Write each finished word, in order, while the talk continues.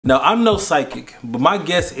Now, I'm no psychic, but my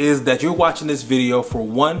guess is that you're watching this video for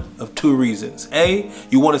one of two reasons. A,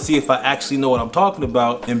 you want to see if I actually know what I'm talking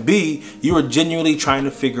about, and B, you are genuinely trying to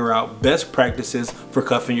figure out best practices for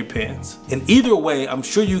cuffing your pants. In either way, I'm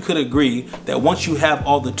sure you could agree that once you have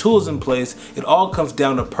all the tools in place, it all comes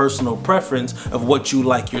down to personal preference of what you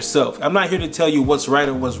like yourself. I'm not here to tell you what's right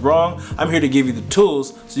and what's wrong. I'm here to give you the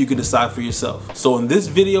tools so you can decide for yourself. So in this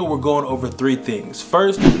video, we're going over three things.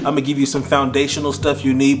 First, I'm gonna give you some foundational stuff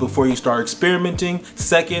you need before you start experimenting.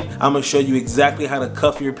 Second, I'm gonna show you exactly how to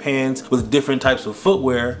cuff your pants with different types of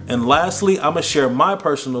footwear. And lastly, I'm gonna share my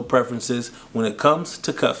personal preferences when it comes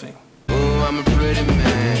to cuffing. Ooh, I'm a pretty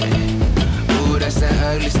man. Ooh, that's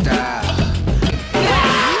that ugly style.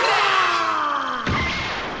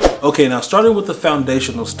 Okay, now starting with the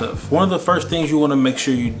foundational stuff. One of the first things you want to make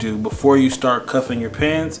sure you do before you start cuffing your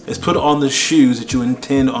pants is put on the shoes that you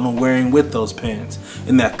intend on wearing with those pants.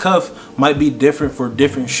 And that cuff might be different for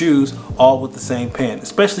different shoes, all with the same pant,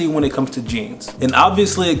 especially when it comes to jeans. And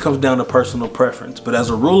obviously it comes down to personal preference, but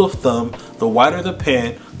as a rule of thumb, the wider the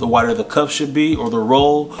pant, the wider the cuff should be, or the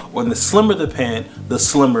roll, or the slimmer the pant, the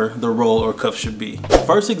slimmer the roll or cuff should be. The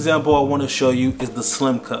first example I want to show you is the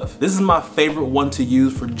slim cuff. This is my favorite one to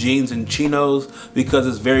use for jeans and chinos because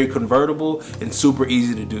it's very convertible and super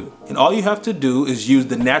easy to do. And all you have to do is use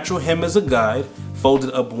the natural hem as a guide, fold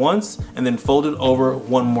it up once, and then fold it over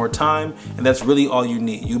one more time, and that's really all you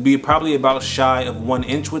need. You'll be probably about shy of 1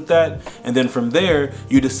 inch with that, and then from there,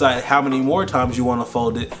 you decide how many more times you want to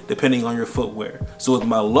fold it depending on your footwear. So with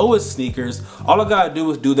my lowest sneakers, all I gotta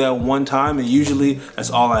do is do that one time, and usually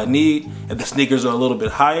that's all I need. If the sneakers are a little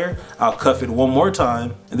bit higher, I'll cuff it one more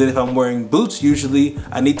time, and then if I'm wearing boots, usually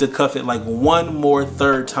I need to cuff it like one more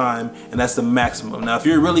third time, and that's the maximum. Now, if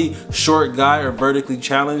you're a really short guy or vertically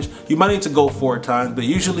challenged, you might need to go 4 times, but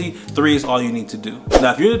usually 3 is all you need to do.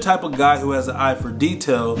 Now, if you're the type of guy who has an eye for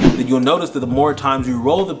detail, then you'll notice that the more times you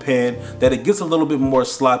roll the pant, that it gets a little bit more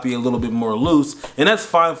sloppy, a little bit more loose, and that's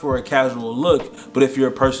fine for a casual look. But if you're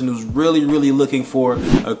a person who's really looking for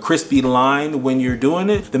a crispy line when you're doing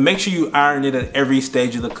it, then make sure you iron it at every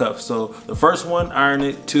stage of the cuff. So the first one, iron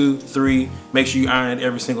it, 2, 3, make sure you iron it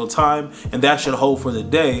every single time, and that should hold for the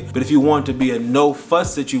day. But if you want it to be a no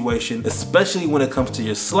fuss situation, especially when it comes to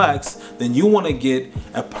your slacks, then you want to get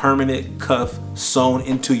a permanent cuff sewn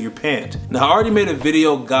into your pant. Now, I already made a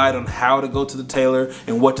video guide on how to go to the tailor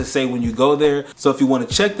and what to say when you go there. So if you want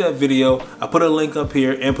to check that video, I put a link up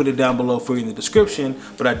here and put it down below for you in the description.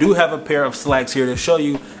 But I do have a pair of slacks here to show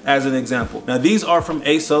you as an example. Now, these are from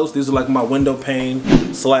ASOS. These are like my window pane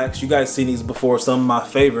slacks. You guys seen these before, some of my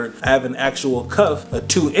favorite. I have an actual cuff, a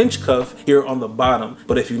 2-inch cuff here on the bottom.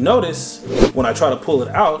 But if you notice, when I try to pull it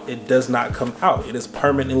out, it does not come out. It is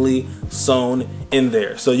permanently sewn in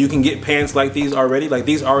there. So you can get pants like these already. Like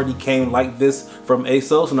these already came like this from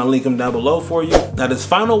ASOS, and I'll link them down below for you. Now, this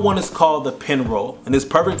final one is called the pin roll, and it's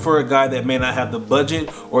perfect for a guy that may not have the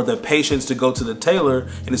budget or the patience to go to the tailor,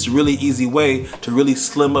 and it's a really easy way to really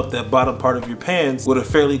slim up that bottom part of your pants with a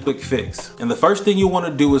fairly quick fix. And the first thing you want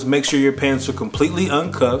to do is make sure your pants are completely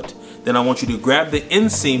uncuffed. Then I want you to grab the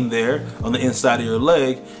inseam there on the inside of your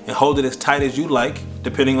leg and hold it as tight as you like,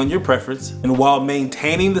 depending on your preference. And while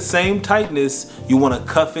maintaining the same tightness, you want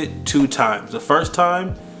to cuff it 2 times. The first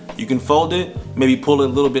time, you can fold it, maybe pull it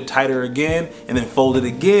a little bit tighter again, and then fold it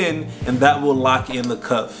again, and that will lock in the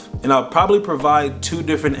cuff. And I'll probably provide 2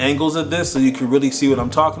 different angles of this so you can really see what I'm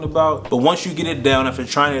talking about. But once you get it down after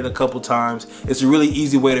trying it a couple times, it's a really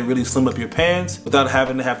easy way to really slim up your pants without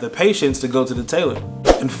having to have the patience to go to the tailor.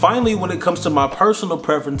 And finally, when it comes to my personal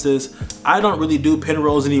preferences, I don't really do pin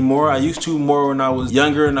rolls anymore. I used to more when I was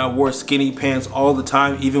younger and I wore skinny pants all the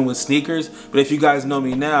time, even with sneakers. But if you guys know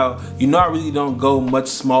me now, you know I really don't go much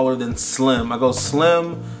smaller than slim. I go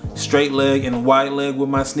slim, straight leg, and wide leg with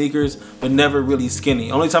my sneakers, but never really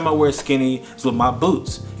skinny. Only time I wear skinny is with my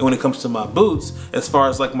boots. And when it comes to my boots, as far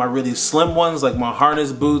as like my really slim ones, like my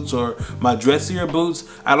harness boots or my dressier boots,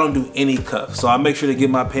 I don't do any cuff. So I make sure to get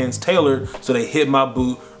my pants tailored so they hit my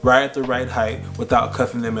boot right at the right height without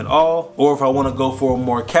cuffing them at all. Or if I want to go for a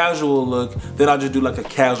more casual look, then I'll just do like a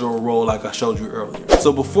casual roll like I showed you earlier.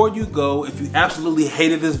 So before you go, if you absolutely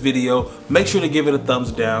hated this video, make sure to give it a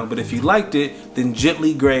thumbs down. But if you liked it, then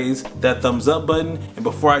gently graze that thumbs up button. And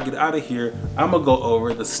before I get out of here, I'm gonna go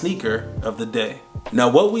over the sneaker of the day. Now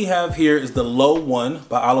what we have here is the Low One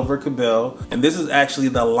by Oliver Cabell, and this is actually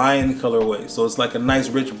the lion colorway. So it's like a nice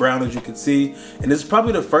rich brown, as you can see, and this is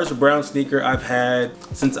probably the first brown sneaker I've had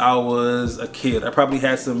since I was a kid. I probably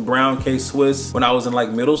had some brown K-Swiss when I was in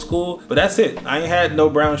like middle school, but that's it. I ain't had no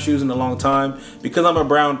brown shoes in a long time because I'm a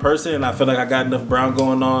brown person and I feel like I got enough brown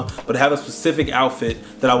going on, but I have a specific outfit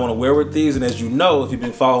that I want to wear with these. And as you know, if you've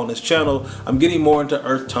been following this channel, I'm getting more into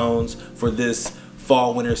earth tones for this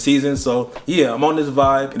fall winter season. So yeah, I'm on this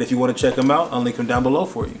vibe, and if you want to check them out, I'll link them down below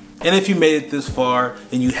for you. And if you made it this far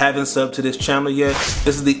and you haven't subbed to this channel yet,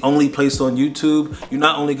 this is the only place on YouTube. You're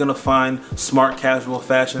not only gonna find smart casual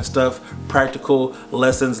fashion stuff, practical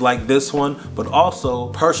lessons like this one, but also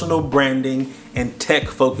personal branding and tech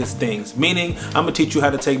focused things. Meaning I'm gonna teach you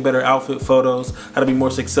how to take better outfit photos, how to be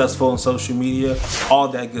more successful on social media, all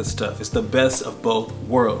that good stuff. It's the best of both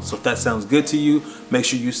worlds. So if that sounds good to you, make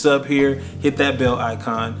sure you sub here, hit that bell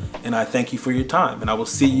icon, and I thank you for your time, and I will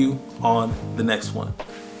see you on the next one.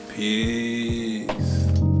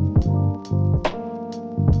 Peace.